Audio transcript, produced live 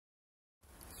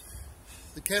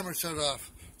the camera shut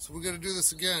off. So we're going to do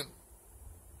this again.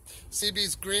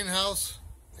 CB's greenhouse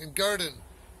and garden.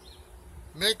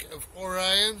 Mick of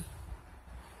Orion.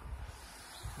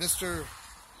 Mr.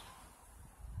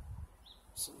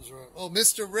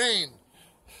 Rain.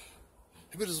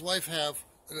 Him and his wife have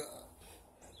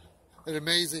an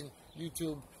amazing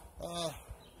YouTube.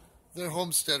 They're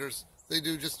homesteaders. They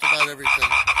do just about everything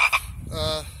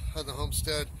on the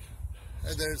homestead.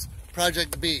 And there's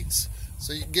Project Beats.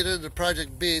 So you can get into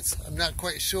Project Beats. I'm not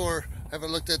quite sure. I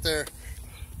haven't looked at their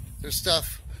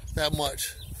stuff that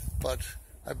much, but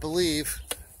I believe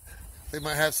they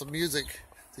might have some music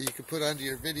that you can put onto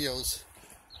your videos.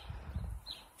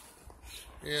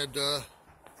 And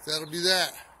that'll be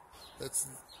that. That's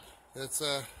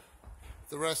the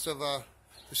rest of the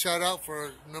shout out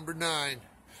for number 9.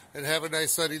 And have a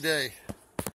nice sunny day.